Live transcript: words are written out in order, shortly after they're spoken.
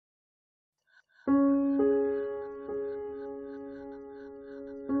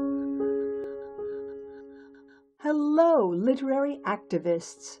literary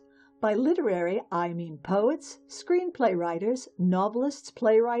activists. By literary, I mean poets, screenplay writers, novelists,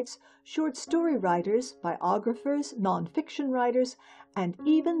 playwrights, short story writers, biographers, nonfiction writers, and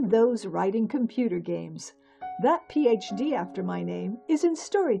even those writing computer games. That PhD after my name is in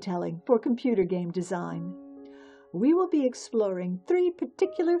storytelling for computer game design. We will be exploring 3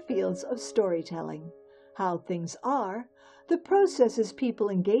 particular fields of storytelling: how things are, the processes people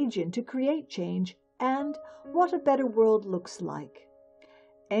engage in to create change, and what a better world looks like.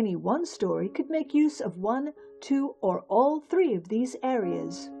 Any one story could make use of 1, 2, or all 3 of these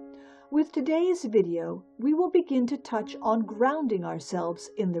areas. With today's video, we will begin to touch on grounding ourselves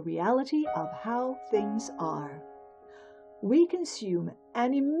in the reality of how things are. We consume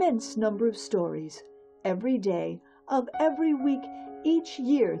an immense number of stories every day of every week each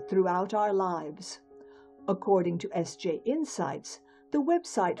year throughout our lives. According to SJ Insights, the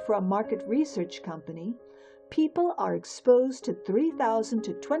website for a market research company, people are exposed to 3,000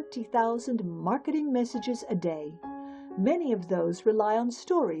 to 20,000 marketing messages a day. Many of those rely on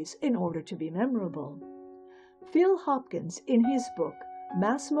stories in order to be memorable. Phil Hopkins, in his book,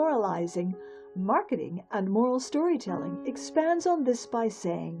 Mass Moralizing, Marketing and Moral Storytelling, expands on this by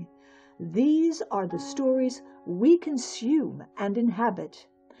saying, "These are the stories we consume and inhabit.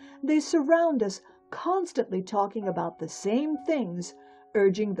 They surround us, constantly talking about the same things,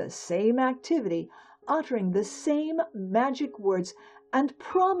 urging the same activity, uttering the same magic words, and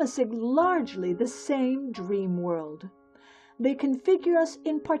promising largely the same dream world. They configure us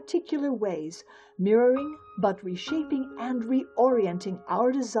in particular ways, mirroring but reshaping and reorienting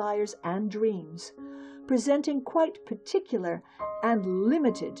our desires and dreams, presenting quite particular and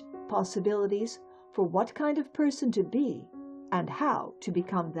limited possibilities for what kind of person to be and how to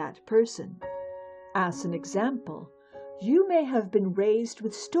become that person. As an example, you may have been raised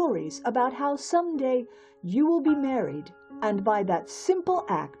with stories about how someday you will be married, and by that simple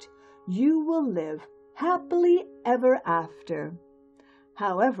act, you will live happily ever after.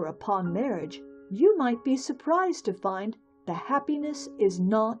 However, upon marriage, you might be surprised to find the happiness is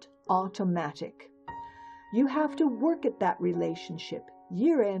not automatic. You have to work at that relationship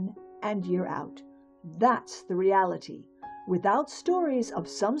year in and year out. That's the reality. Without stories of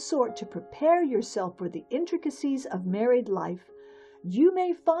some sort to prepare yourself for the intricacies of married life, you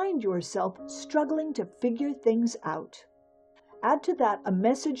may find yourself struggling to figure things out. Add to that a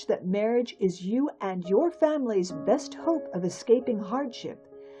message that marriage is you and your family's best hope of escaping hardship,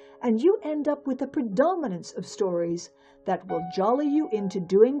 and you end up with a predominance of stories that will jolly you into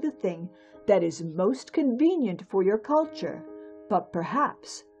doing the thing that is most convenient for your culture, but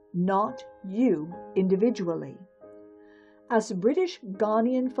perhaps not you individually. As British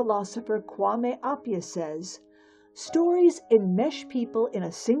Ghanaian philosopher Kwame Appiah says, stories enmesh people in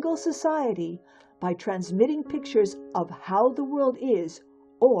a single society by transmitting pictures of how the world is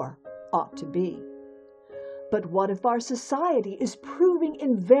or ought to be. But what if our society is proving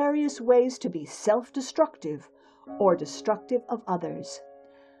in various ways to be self-destructive or destructive of others?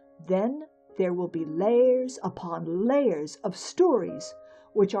 Then there will be layers upon layers of stories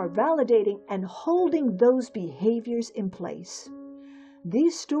which are validating and holding those behaviors in place.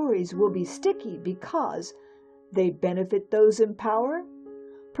 These stories will be sticky because they benefit those in power,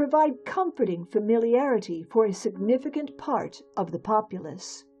 provide comforting familiarity for a significant part of the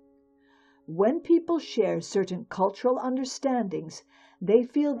populace. When people share certain cultural understandings, they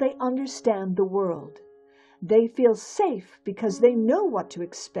feel they understand the world. They feel safe because they know what to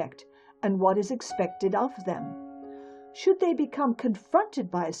expect and what is expected of them. Should they become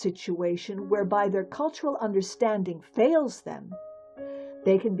confronted by a situation whereby their cultural understanding fails them,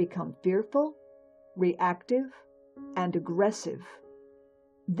 they can become fearful, reactive, and aggressive.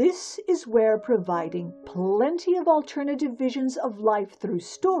 This is where providing plenty of alternative visions of life through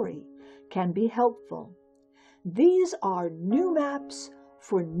story can be helpful. These are new maps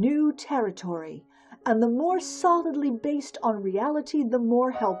for new territory, and the more solidly based on reality, the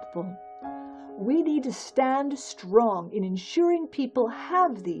more helpful. We need to stand strong in ensuring people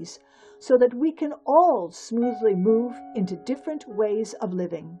have these so that we can all smoothly move into different ways of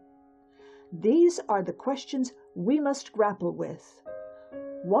living. These are the questions we must grapple with.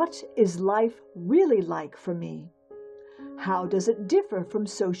 What is life really like for me? How does it differ from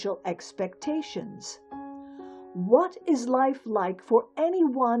social expectations? What is life like for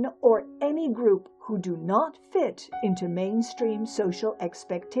anyone or any group who do not fit into mainstream social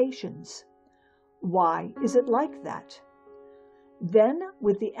expectations? Why is it like that? Then,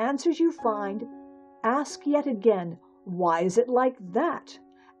 with the answers you find, ask yet again, why is it like that?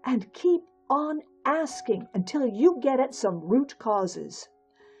 And keep on asking until you get at some root causes.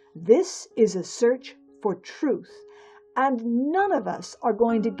 This is a search for truth, and none of us are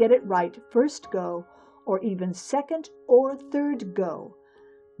going to get it right first go, or even second or third go.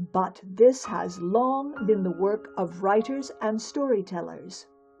 But this has long been the work of writers and storytellers.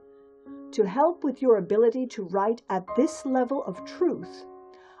 To help with your ability to write at this level of truth,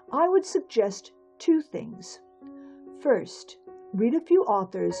 I would suggest two things. First, read a few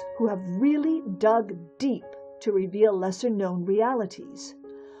authors who have really dug deep to reveal lesser-known realities.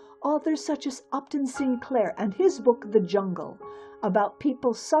 Authors such as Upton Sinclair and his book The Jungle, about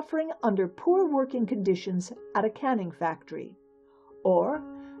people suffering under poor working conditions at a canning factory. Or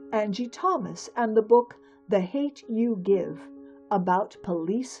Angie Thomas and the book The Hate You Give, about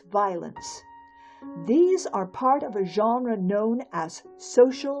police violence. These are part of a genre known as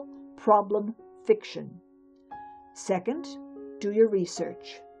social problem fiction. Second, do your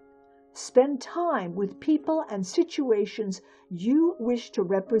research. Spend time with people and situations you wish to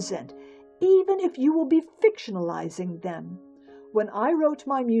represent, even if you will be fictionalizing them. When I wrote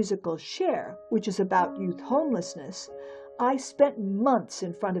my musical Share, which is about youth homelessness, I spent months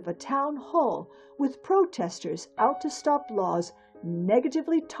in front of a town hall with protesters out to stop laws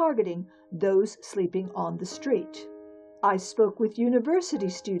negatively targeting those sleeping on the street. I spoke with university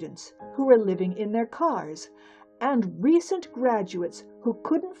students who were living in their cars, and recent graduates who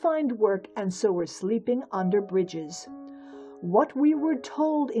couldn't find work and so were sleeping under bridges. What we were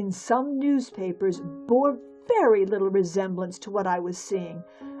told in some newspapers bore very little resemblance to what I was seeing,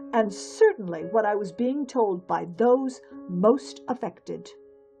 and certainly what I was being told by those most affected.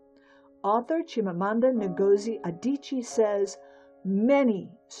 Author Chimamanda Ngozi Adichie says,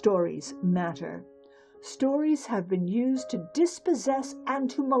 "Many stories matter. Stories have been used to dispossess and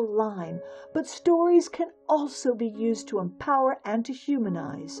to malign, but stories can also be used to empower and to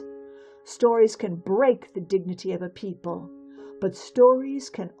humanize. Stories can break the dignity of a people, but stories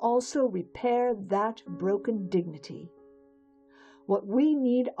can also repair that broken dignity." What we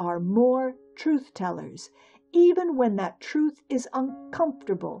need are more truth tellers, even when that truth is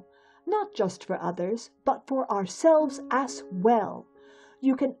uncomfortable, not just for others, but for ourselves as well.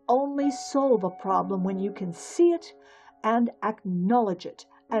 You can only solve a problem when you can see it and acknowledge it,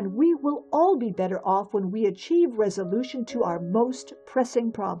 and we will all be better off when we achieve resolution to our most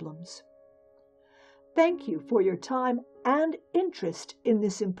pressing problems. Thank you for your time and interest in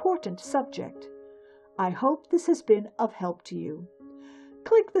this important subject. I hope this has been of help to you.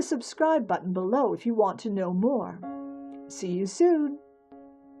 Click the subscribe button below if you want to know more. See you soon.